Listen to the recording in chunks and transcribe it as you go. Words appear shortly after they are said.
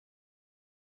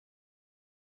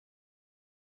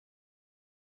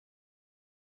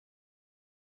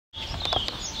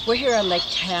We're here on Lake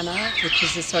Tana, which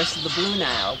is the source of the Blue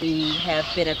Nile. We have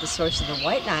been at the source of the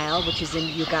White Nile, which is in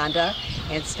Uganda,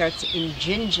 and starts in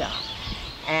Jinja.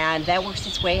 And that works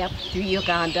its way up through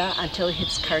Uganda until it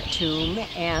hits Khartoum.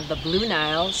 And the Blue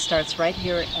Nile starts right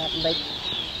here at Lake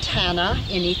Tana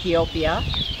in Ethiopia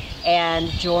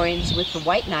and joins with the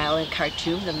White Nile in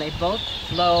Khartoum. Then they both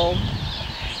flow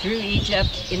through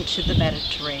Egypt into the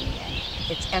Mediterranean.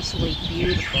 It's absolutely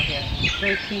beautiful here. It's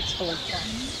very peaceful and fun.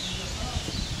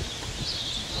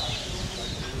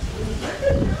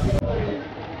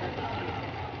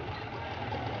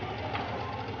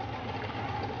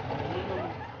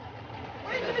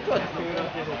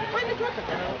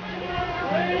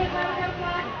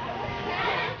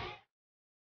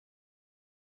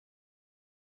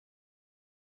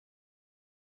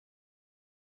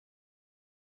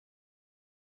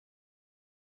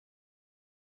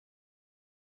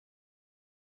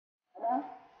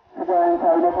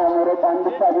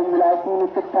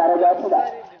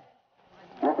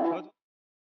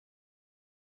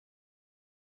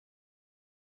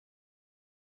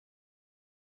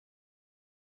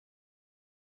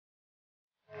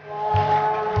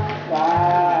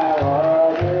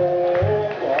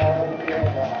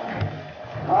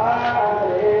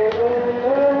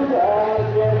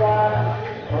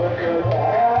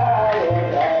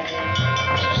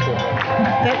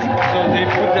 So they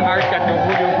put the ark at the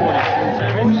Holy of Holies.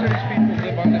 Most of these people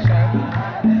live on this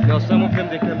island? No, some of them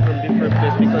they come from different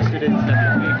places because students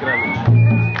have pilgrimage.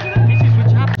 This is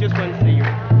which happens just once a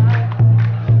year.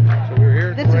 So we're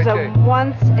here. This is a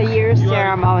once-a-year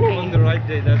ceremony. You are on the right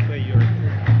day, that's why you're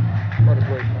here. What a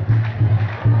great one.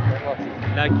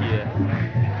 Lucky, yeah.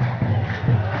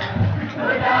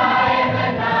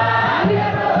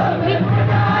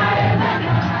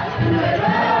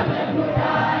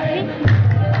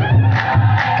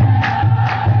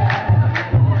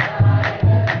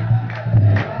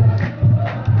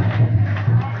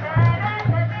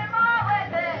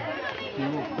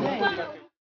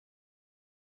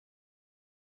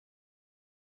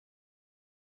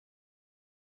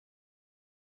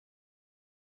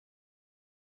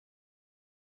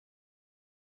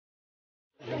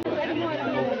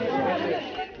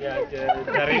 Yeah,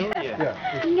 Dario, yeah.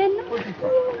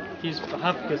 He's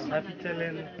half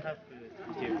Italian, half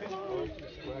Ethiopian.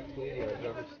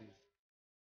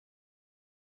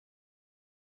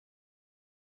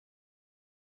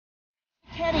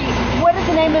 Teddy, what is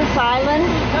the name of this island?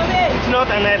 It's not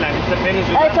an island, it's a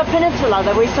peninsula. It's a peninsula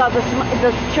that we saw this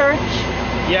church.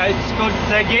 Yeah, it's called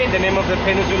Zege, the name of the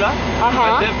peninsula.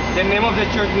 Uh-huh. The name of the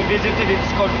church we visited,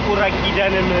 it's called Ura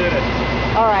Kidane Monastery.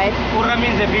 All right. Ura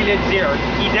means a village there.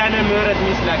 Kidane Monastery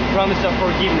means like promise of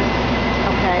forgiveness.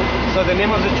 Okay. So the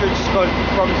name of the church is called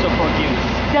Promise of Forgiveness.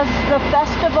 Does the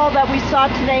festival that we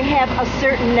saw today have a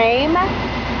certain name?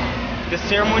 The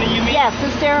ceremony you mean? Yes,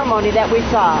 the ceremony that we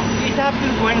saw. It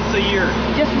happens once a year.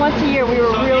 Just once a year. We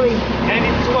were and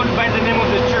it's called by the name of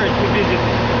the church we visited.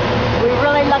 We were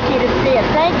really lucky to see it.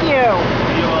 Thank you.